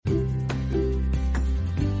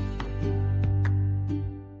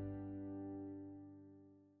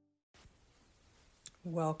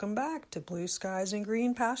Welcome back to Blue Skies and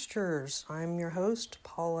Green Pastures. I'm your host,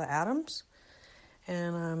 Paula Adams,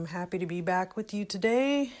 and I'm happy to be back with you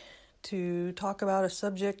today to talk about a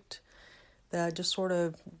subject that just sort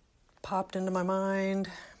of popped into my mind,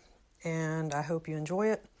 and I hope you enjoy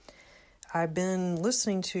it. I've been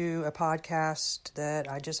listening to a podcast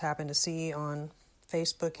that I just happened to see on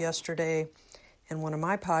Facebook yesterday in one of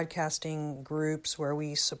my podcasting groups where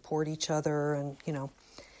we support each other, and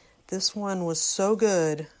this one was so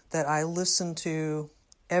good that I listened to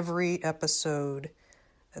every episode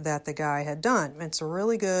that the guy had done. It's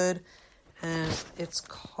really good, and it's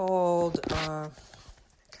called, it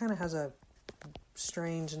kind of has a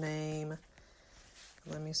strange name.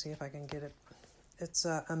 Let me see if I can get it. It's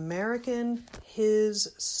American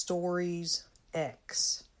His Stories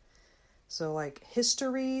X. So like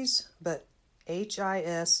histories, but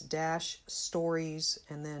HIS stories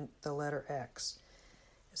and then the letter X.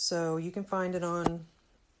 So you can find it on,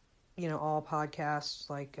 all podcasts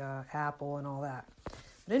like Apple and all that.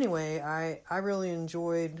 But anyway, I really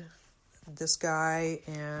enjoyed this guy,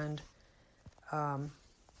 and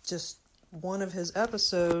just one of his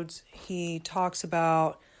episodes, he talks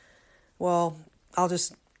about,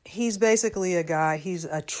 he's basically a guy, he's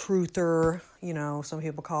a truther, some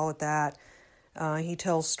people call it that. He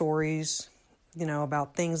tells stories,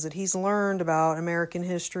 about things that he's learned about American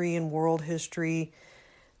history and world history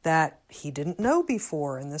that he didn't know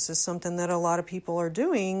before. And this is something that a lot of people are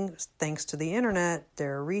doing thanks to the internet.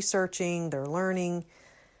 They're researching, they're learning.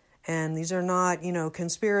 And these are not,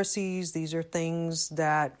 conspiracies. These are things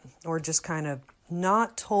that are just kind of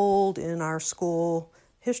not told in our school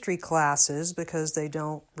history classes because they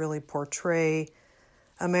don't really portray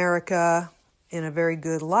America in a very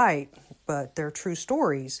good light, but they're true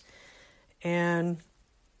stories. And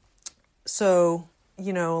so,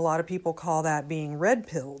 a lot of people call that being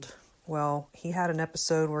red-pilled. Well, he had an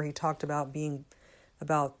episode where he talked about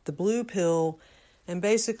the blue pill. And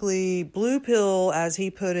basically, blue pill, as he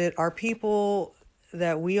put it, are people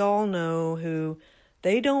that we all know who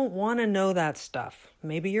they don't want to know that stuff.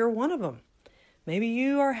 Maybe you're one of them. Maybe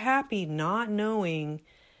you are happy not knowing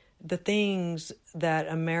the things that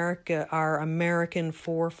our American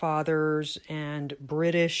forefathers and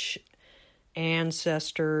British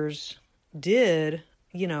ancestors did,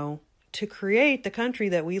 to create the country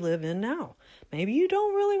that we live in now. Maybe you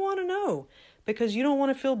don't really want to know because you don't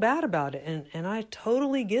want to feel bad about it. And I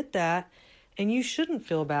totally get that. And you shouldn't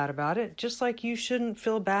feel bad about it, just like you shouldn't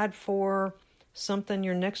feel bad for something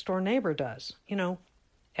your next door neighbor does.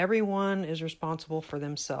 Everyone is responsible for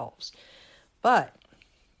themselves. But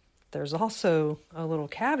there's also a little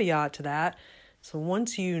caveat to that. So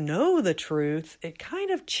once you know the truth, it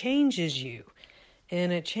kind of changes you.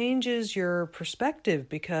 And it changes your perspective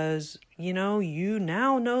because, you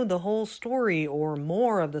now know the whole story or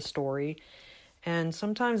more of the story. And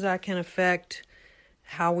sometimes that can affect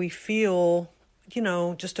how we feel,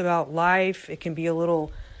 just about life. It can be a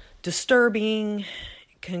little disturbing,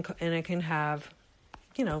 and it can have,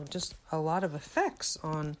 just a lot of effects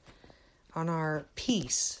on our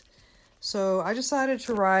peace. So I decided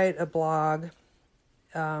to write a blog,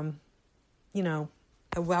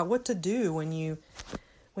 about what to do when you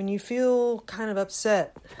feel kind of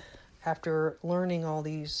upset after learning all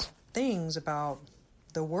these things about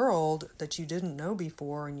the world that you didn't know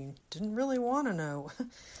before and you didn't really want to know.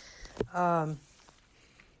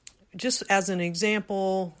 Just as an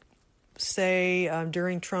example, say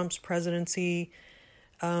during Trump's presidency,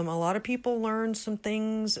 a lot of people learned some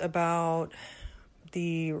things about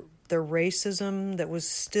the racism that was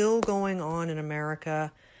still going on in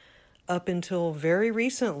America up until very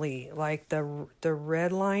recently, like the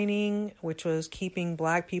redlining, which was keeping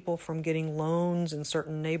black people from getting loans in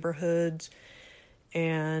certain neighborhoods,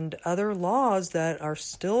 and other laws that are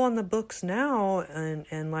still on the books now,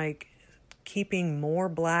 and like keeping more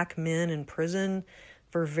black men in prison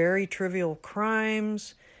for very trivial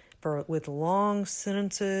crimes, with long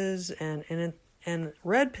sentences, and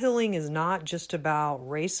red pilling is not just about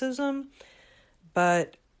racism,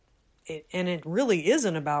 but it really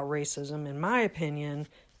isn't about racism, in my opinion.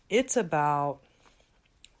 It's about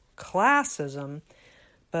classism,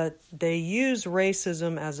 but they use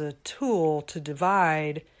racism as a tool to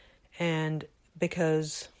divide, and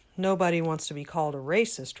because nobody wants to be called a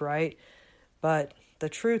racist, right? But the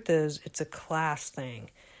truth is, it's a class thing.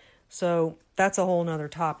 So that's a whole nother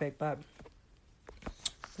topic, but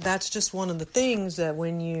that's just one of the things that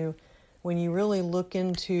when you really look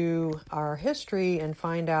into our history and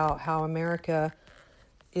find out how America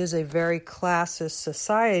is a very classist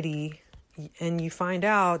society, and you find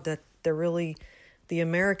out that the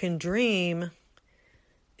American dream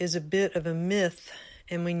is a bit of a myth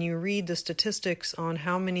And when you read the statistics on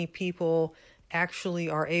how many people actually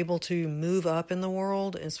are able to move up in the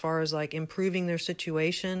world as far as like improving their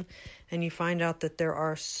situation, and you find out that there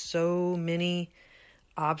are so many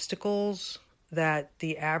obstacles that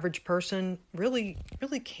the average person really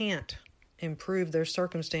can't improve their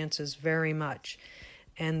circumstances very much.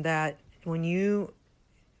 And that when you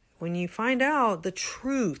find out the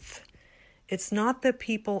truth, it's not that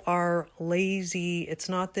people are lazy, it's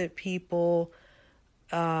not that people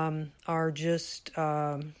are just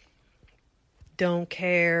don't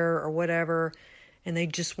care or whatever, and they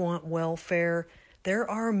just want welfare. There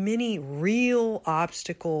are many real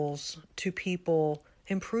obstacles to people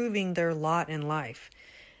improving their lot in life.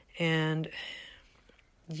 And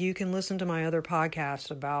you can listen to my other podcasts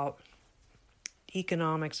about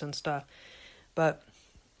economics and stuff. But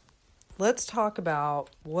let's talk about,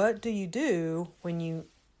 what do you do when you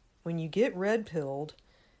get red pilled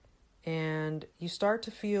and you start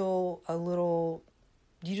to feel a little,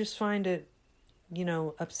 you just find it,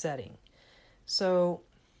 upsetting. So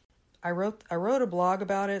I wrote a blog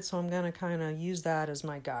about it, so I'm going to kind of use that as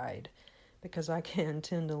my guide because I can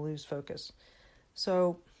tend to lose focus.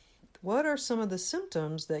 So what are some of the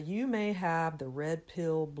symptoms that you may have the red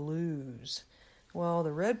pill blues? Well,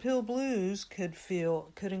 the red pill blues could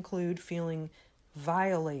include feeling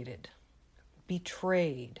violated,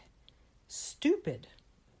 betrayed, stupid,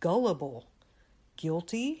 gullible,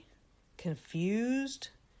 guilty, confused,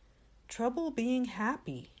 trouble being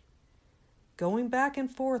happy, going back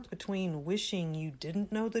and forth between wishing you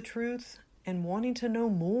didn't know the truth and wanting to know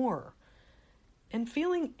more, and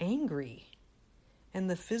feeling angry. And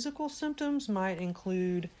the physical symptoms might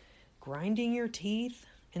include grinding your teeth,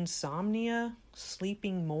 insomnia,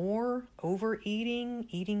 sleeping more, overeating,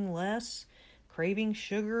 eating less, craving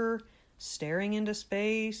sugar, staring into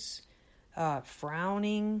space,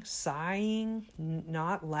 frowning, sighing,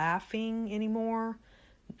 not laughing anymore,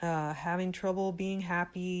 having trouble being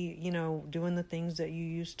happy, doing the things that you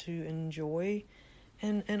used to enjoy.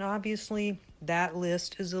 And obviously that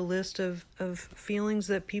list is a list of feelings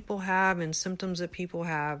that people have and symptoms that people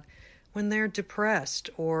have when they're depressed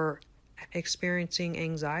or experiencing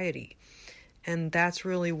anxiety. And that's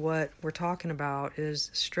really what we're talking about, is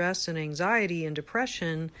stress and anxiety and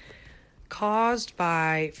depression caused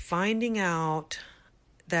by finding out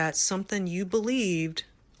that something you believed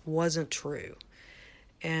wasn't true.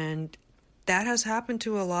 And that has happened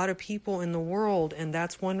to a lot of people in the world, and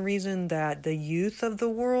that's one reason that the youth of the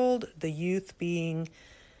world, the youth being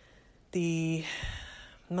the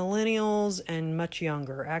millennials and much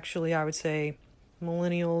younger, actually I would say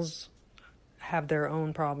millennials have their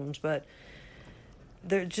own problems, but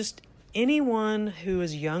they're just anyone who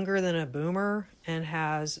is younger than a boomer and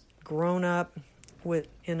has grown up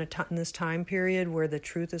in this time period where the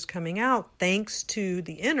truth is coming out thanks to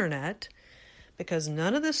the internet, because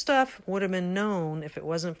none of this stuff would have been known if it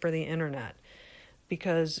wasn't for the internet.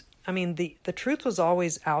 Because, the truth was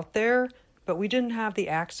always out there, but we didn't have the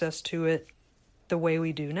access to it the way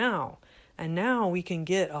we do now. And now we can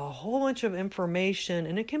get a whole bunch of information,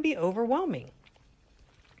 and it can be overwhelming.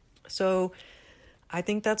 So I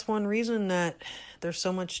think that's one reason that there's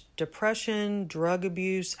so much depression, drug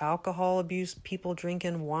abuse, alcohol abuse, people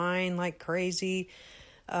drinking wine like crazy,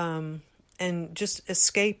 and just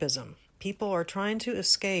escapism. People are trying to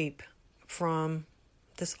escape from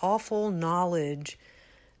this awful knowledge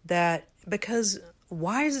because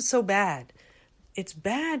why is it so bad? It's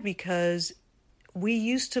bad because we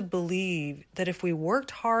used to believe that if we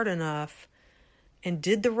worked hard enough and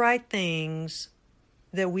did the right things,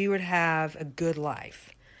 that we would have a good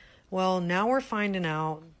life. Well, now we're finding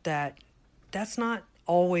out that that's not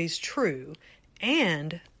always true,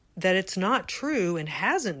 and that it's not true and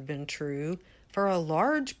hasn't been true for a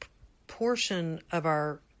large portion of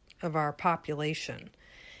our population.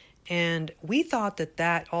 And we thought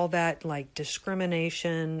that all that like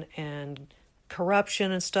discrimination and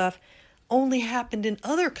corruption and stuff only happened in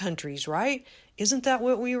other countries, right? Isn't that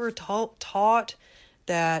what we were taught?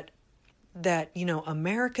 That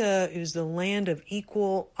America is the land of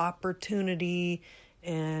equal opportunity,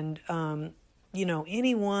 and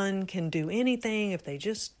anyone can do anything if they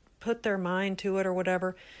just put their mind to it or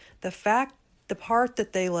whatever. The part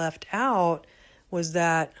that they left out was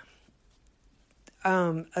that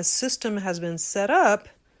a system has been set up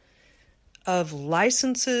of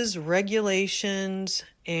licenses, regulations,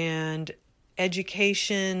 and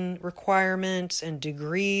education requirements and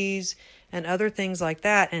degrees and other things like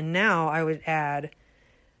that. And now I would add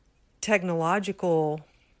technological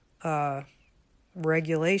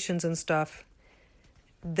regulations and stuff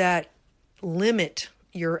that limit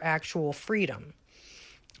your actual freedom.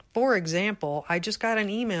 For example, I just got an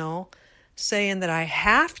email saying that I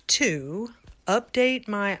have to update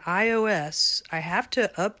my iOS. I have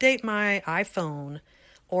to update my iPhone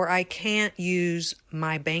or I can't use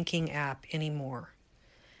my banking app anymore.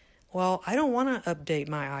 Well, I don't want to update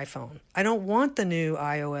my iPhone. I don't want the new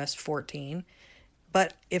iOS 14.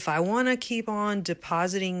 But if I want to keep on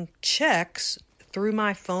depositing checks through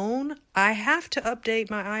my phone, I have to update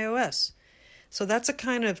my iOS. So that's a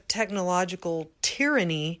kind of technological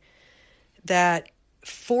tyranny that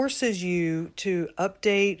forces you to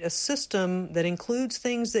update a system that includes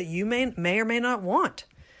things that you may or may not want.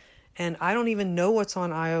 And I don't even know what's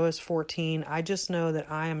on iOS 14. I just know that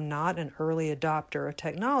I am not an early adopter of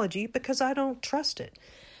technology because I don't trust it.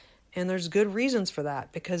 And there's good reasons for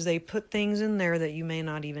that, because they put things in there that you may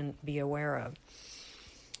not even be aware of.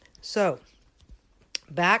 So,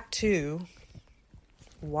 back to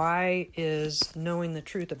why is knowing the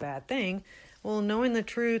truth a bad thing? Well, knowing the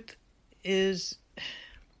truth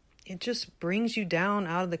it just brings you down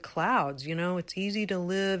out of the clouds. It's easy to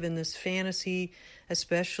live in this fantasy,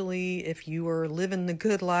 especially if you were living the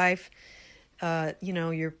good life.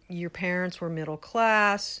 Your parents were middle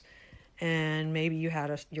class, and maybe you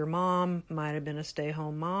had your mom might have been a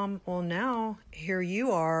stay-home mom. Well, now here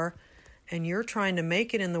you are, and you're trying to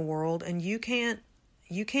make it in the world, and you can't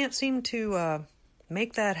seem to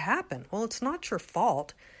make that happen. Well, it's not your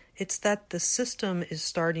fault. It's that the system is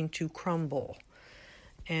starting to crumble,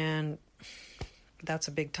 and that's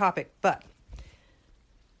a big topic. But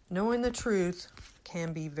knowing the truth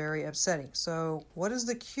can be very upsetting. So, what is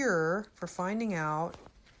the cure for finding out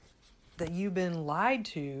that you've been lied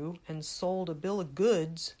to and sold a bill of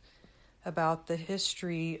goods about the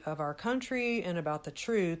history of our country and about the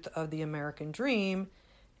truth of the American dream,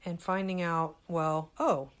 and finding out,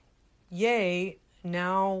 yay,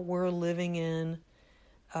 now we're living in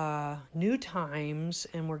new times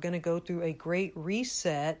and we're going to go through a great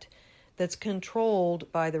reset that's controlled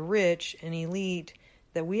by the rich and elite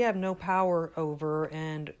that we have no power over,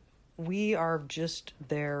 and we are just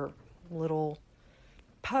their little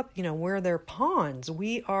we're their pawns.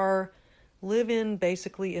 We are living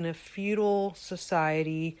basically in a feudal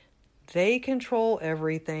society. They control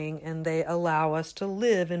everything and they allow us to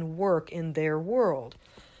live and work in their world.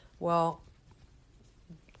 Well,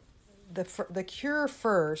 the cure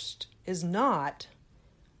first is not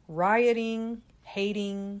rioting,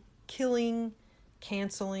 hating, killing,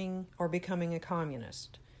 canceling, or becoming a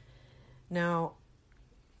communist. Now,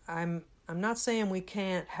 I'm not saying we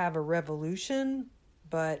can't have a revolution,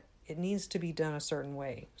 but it needs to be done a certain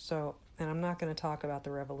way. So, and I'm not going to talk about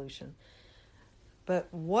the revolution. But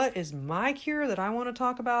what is my cure that I want to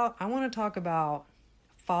talk about? I want to talk about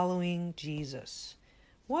following Jesus.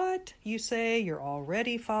 What? You say you're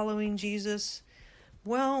already following Jesus?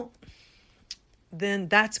 Well, then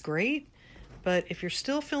that's great. But if you're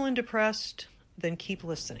still feeling depressed, then keep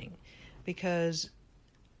listening. Because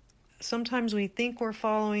sometimes we think we're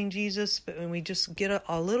following Jesus, but when we just get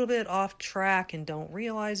a little bit off track and don't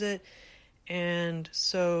realize it. And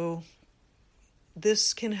so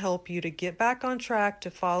this can help you to get back on track to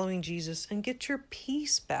following Jesus and get your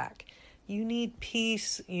peace back. You need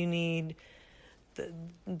peace. You need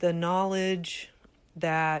the knowledge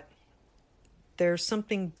that there's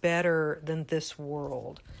something better than this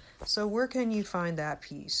world. So where can you find that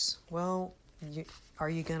peace? Well, are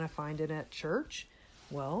you going to find it at church?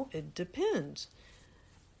 Well, it depends.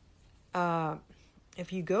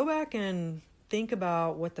 If you go back and think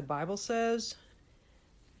about what the Bible says,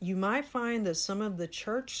 you might find that some of the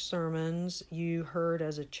church sermons you heard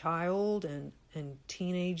as a child and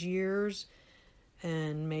teenage years,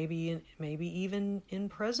 and maybe even in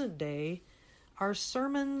present day, are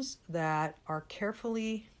sermons that are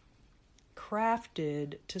carefully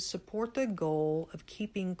crafted to support the goal of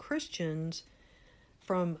keeping Christians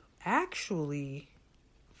from actually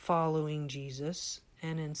following Jesus,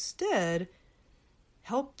 and instead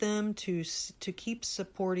help them to keep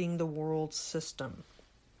supporting the world system.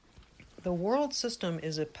 The world system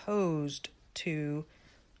is opposed to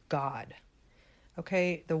God.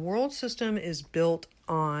 Okay, the world system is built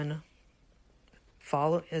on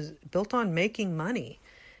making money,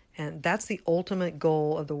 and that's the ultimate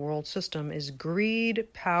goal of the world system: is greed,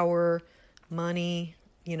 power, money,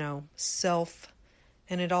 self,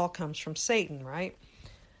 and it all comes from Satan, right?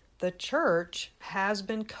 The church has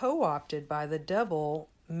been co-opted by the devil.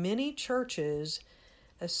 Many churches,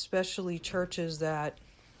 especially churches that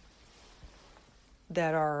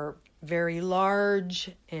are very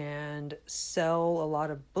large and sell a lot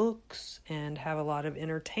of books and have a lot of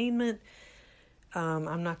entertainment.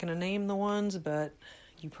 I'm not going to name the ones, but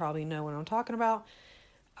you probably know what I'm talking about.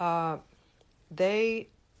 They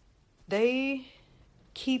they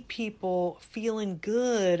keep people feeling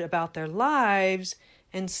good about their lives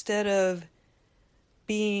instead of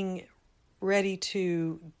being ready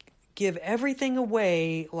to give everything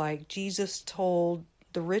away like Jesus told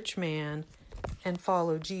the rich man and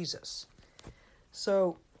follow Jesus.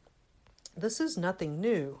 So this is nothing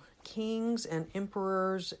new. Kings and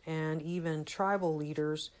emperors and even tribal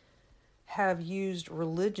leaders have used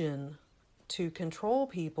religion to control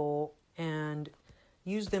people and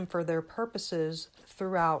use them for their purposes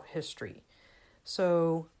throughout history.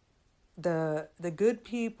 So the good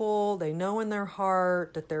people, they know in their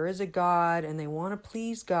heart that there is a God and they want to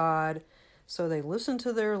please God, so they listen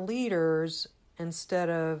to their leaders instead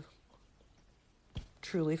of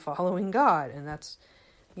truly following God. And that's,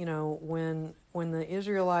 when the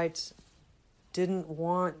Israelites didn't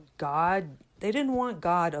want God, they didn't want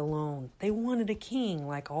God alone. They wanted a king,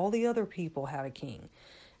 like all the other people had a king.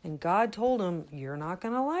 And God told them, you're not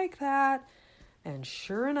going to like that. And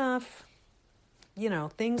sure enough,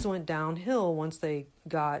 things went downhill once they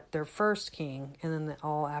got their first king. And then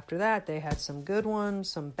all after that, they had some good ones,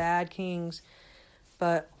 some bad kings.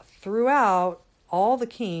 But throughout, all the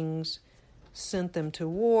kings sent them to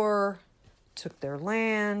war, took their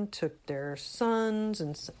land, took their sons,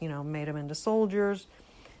 and, made them into soldiers.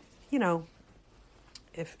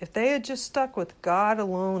 If they had just stuck with God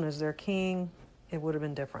alone as their king, it would have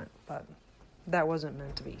been different. But that wasn't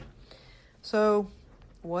meant to be. So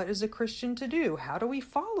what is a Christian to do? How do we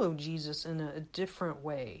follow Jesus in a different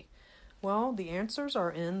way? Well, the answers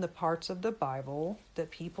are in the parts of the Bible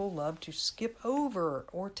that people love to skip over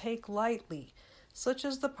or take lightly, such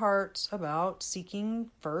as the parts about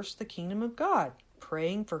seeking first the kingdom of God,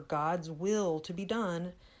 praying for God's will to be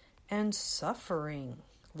done, and suffering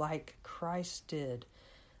like Christ did.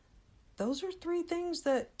 Those are three things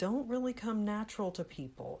that don't really come natural to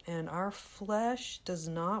people, and our flesh does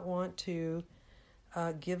not want to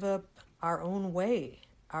give up our own way.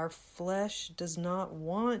 Our flesh does not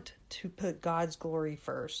want to put God's glory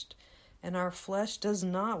first, and our flesh does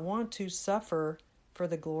not want to suffer for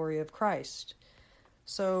the glory of Christ.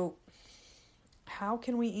 So how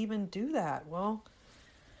can we even do that? Well,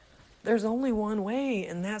 there's only one way,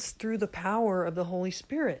 and that's through the power of the Holy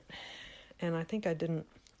Spirit. And I think I didn't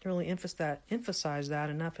really emphasize that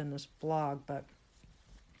enough in this blog, but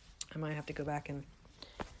I might have to go back and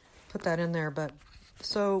put that in there. But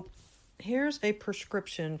so here's a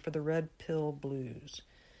prescription for the red pill blues.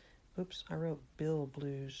 Oops, I wrote Bill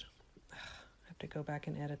blues. I have to go back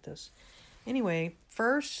and edit this. Anyway,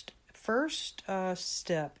 first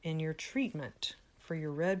step in your treatment for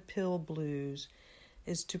your red pill blues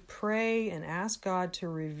is to pray and ask God to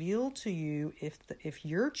reveal to you if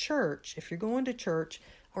your church, if you're going to church,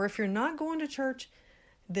 or if you're not going to church,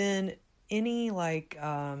 then any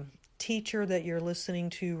teacher that you're listening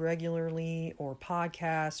to regularly, or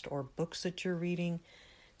podcast, or books that you're reading.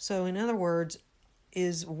 So in other words,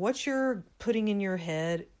 is what you're putting in your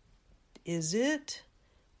head, is it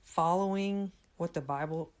following what the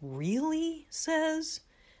Bible really says?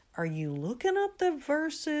 Are you looking up the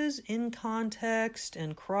verses in context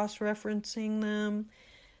and cross-referencing them?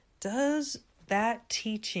 Does that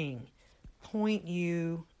teaching point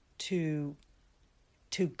you to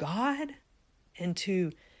God and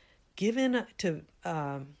to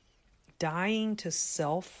dying to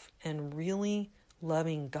self and really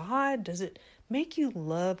loving God? Does it make you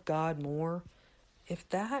love God more? If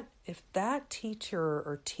that teacher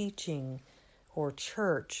or teaching or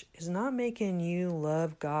church is not making you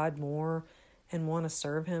love God more and want to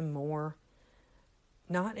serve Him more,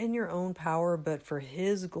 not in your own power, but for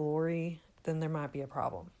His glory, then there might be a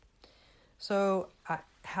problem. So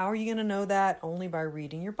how are you going to know that? Only by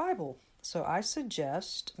reading your Bible. So I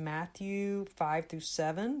suggest Matthew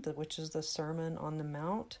 5-7, which is the Sermon on the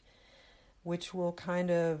Mount, which will kind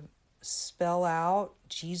of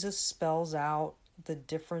Jesus spells out the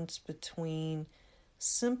difference between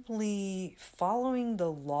simply following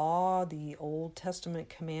the law, the Old Testament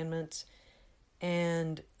commandments,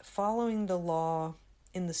 and following the law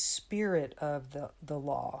in the spirit of the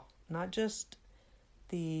law, not just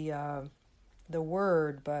the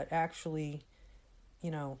word, but actually,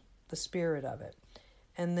 the spirit of it.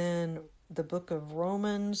 And then the book of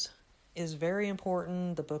Romans is very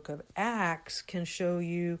important. The book of Acts can show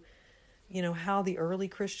you, how the early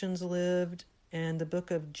Christians lived. And the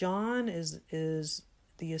book of John is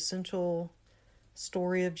the essential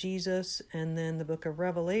story of Jesus. And then the book of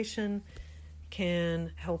Revelation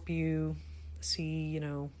can help you see,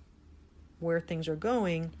 where things are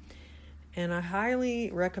going. And I highly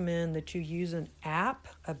recommend that you use an app,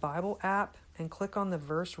 a Bible app, and click on the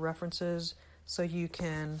verse references so you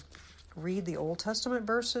can read the Old Testament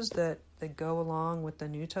verses that go along with the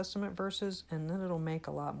New Testament verses, and then it'll make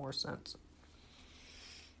a lot more sense.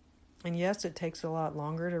 And yes, it takes a lot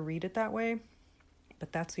longer to read it that way,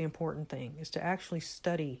 but that's the important thing, is to actually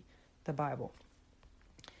study the Bible.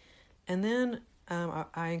 And then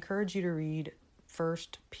I encourage you to read 1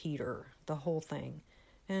 Peter, the whole thing,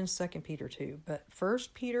 and 2 Peter too. But 1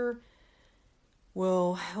 Peter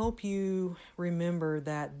will help you remember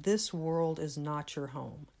that this world is not your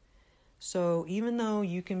home. So even though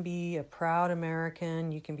you can be a proud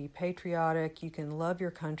American, you can be patriotic, you can love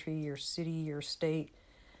your country, your city, your state,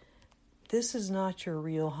 this is not your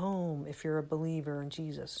real home if you're a believer in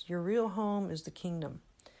Jesus. Your real home is the kingdom.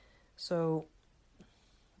 So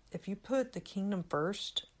if you put the kingdom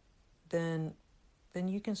first, then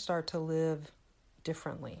you can start to live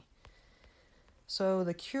differently. So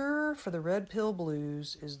the cure for the red pill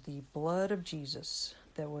blues is the blood of Jesus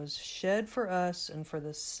that was shed for us and for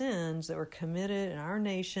the sins that were committed in our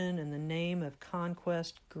nation in the name of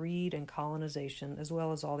conquest, greed, and colonization, as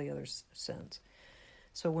well as all the other sins.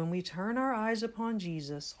 So when we turn our eyes upon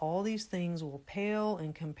Jesus, all these things will pale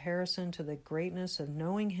in comparison to the greatness of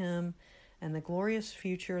knowing Him and the glorious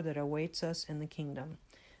future that awaits us in the kingdom.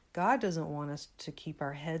 God doesn't want us to keep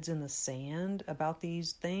our heads in the sand about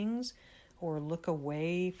these things or look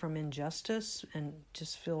away from injustice and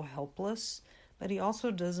just feel helpless. But He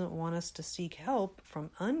also doesn't want us to seek help from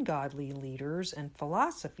ungodly leaders and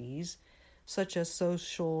philosophies such as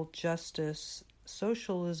social justice,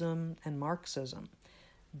 socialism, and Marxism.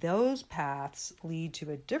 Those paths lead to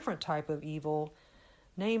a different type of evil,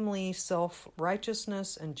 namely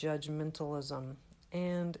self-righteousness and judgmentalism,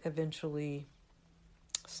 and eventually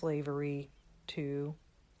slavery to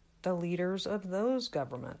the leaders of those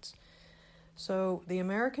governments. So the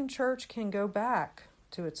American church can go back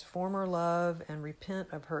to its former love and repent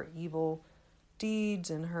of her evil deeds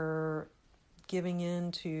and her giving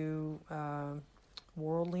in to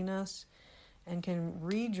worldliness, and can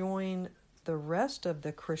rejoin the rest of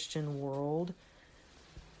the Christian world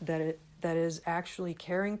that is actually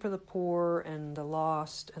caring for the poor and the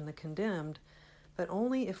lost and the condemned, but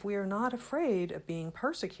only if we are not afraid of being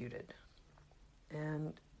persecuted.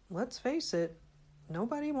 And let's face it,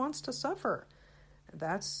 nobody wants to suffer.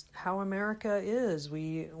 That's how America is.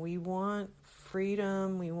 We want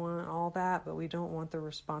freedom, we want all that, but we don't want the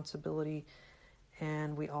responsibility,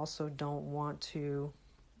 and we also don't want to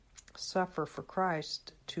suffer for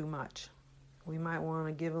Christ too much. We might want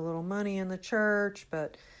to give a little money in the church,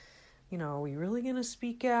 but, are we really going to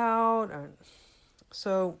speak out?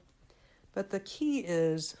 But the key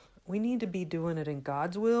is we need to be doing it in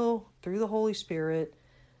God's will, through the Holy Spirit,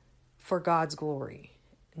 for God's glory.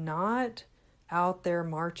 Not out there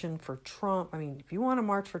marching for Trump. I mean, if you want to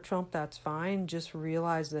march for Trump, that's fine. Just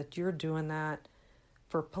realize that you're doing that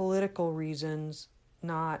for political reasons,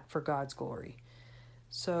 not for God's glory.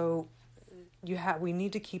 So we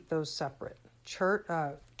need to keep those separate.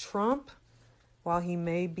 Trump, while he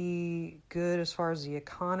may be good as far as the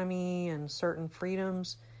economy and certain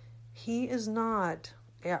freedoms, he is not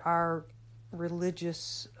our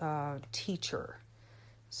religious teacher.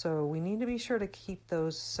 So we need to be sure to keep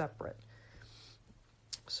those separate.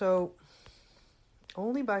 So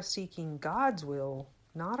only by seeking God's will,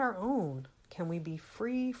 not our own, can we be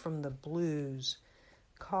free from the blues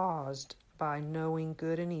caused by knowing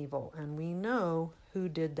good and evil. And we know who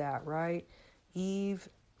did that, right? Eve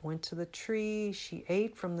went to the tree. She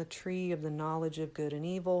ate from the tree of the knowledge of good and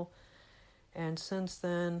evil. And since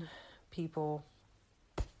then, people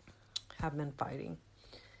have been fighting.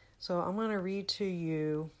 So I'm going to read to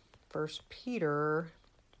you 1 Peter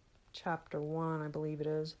chapter 1, I believe it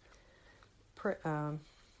is,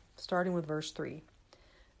 starting with verse 3.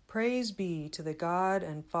 Praise be to the God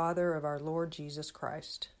and Father of our Lord Jesus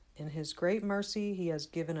Christ. In His great mercy, He has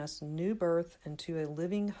given us new birth into a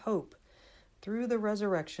living hope through the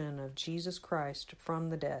resurrection of Jesus Christ from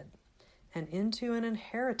the dead, and into an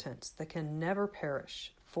inheritance that can never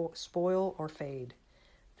perish, spoil, or fade.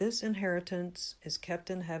 This inheritance is kept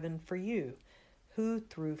in heaven for you, who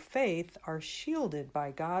through faith are shielded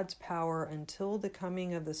by God's power until the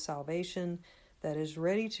coming of the salvation that is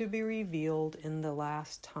ready to be revealed in the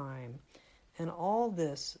last time. In all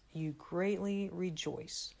this you greatly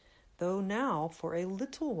rejoice, though now for a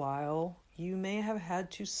little while you may have had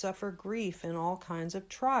to suffer grief in all kinds of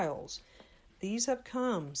trials. These have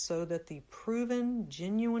come so that the proven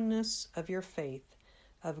genuineness of your faith,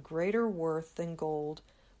 of greater worth than gold,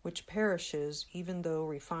 which perishes even though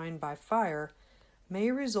refined by fire, may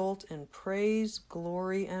result in praise,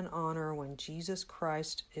 glory, and honor when Jesus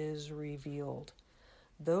Christ is revealed.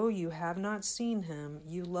 Though you have not seen Him,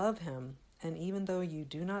 you love Him, and even though you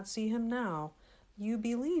do not see him now, you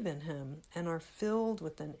believe in him and are filled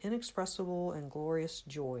with an inexpressible and glorious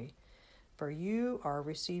joy, for you are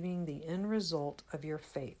receiving the end result of your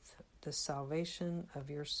faith, the salvation of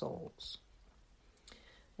your souls.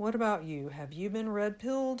 What about you? Have you been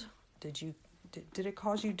red-pilled? Did it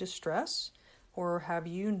cause you distress? Or have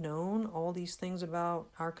you known all these things about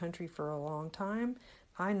our country for a long time?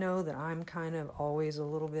 I know that I'm kind of always a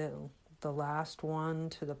little bit the last one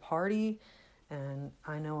to the party, and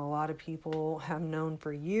I know a lot of people have known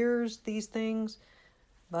for years these things,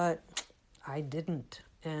 but I didn't,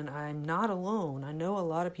 and I'm not alone. I know a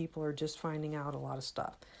lot of people are just finding out a lot of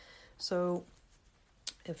stuff. So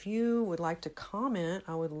if you would like to comment,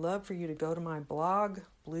 I would love for you to go to my blog,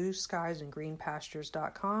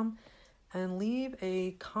 blueskiesandgreenpastures.com, and leave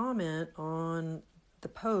a comment on the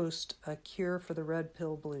post, A Cure for the Red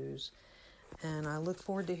Pill Blues. And I look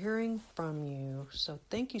forward to hearing from you. So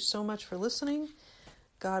thank you so much for listening.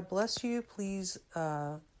 God bless you. Please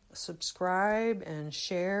subscribe and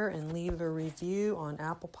share and leave a review on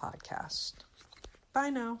Apple Podcasts.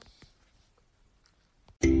 Bye now.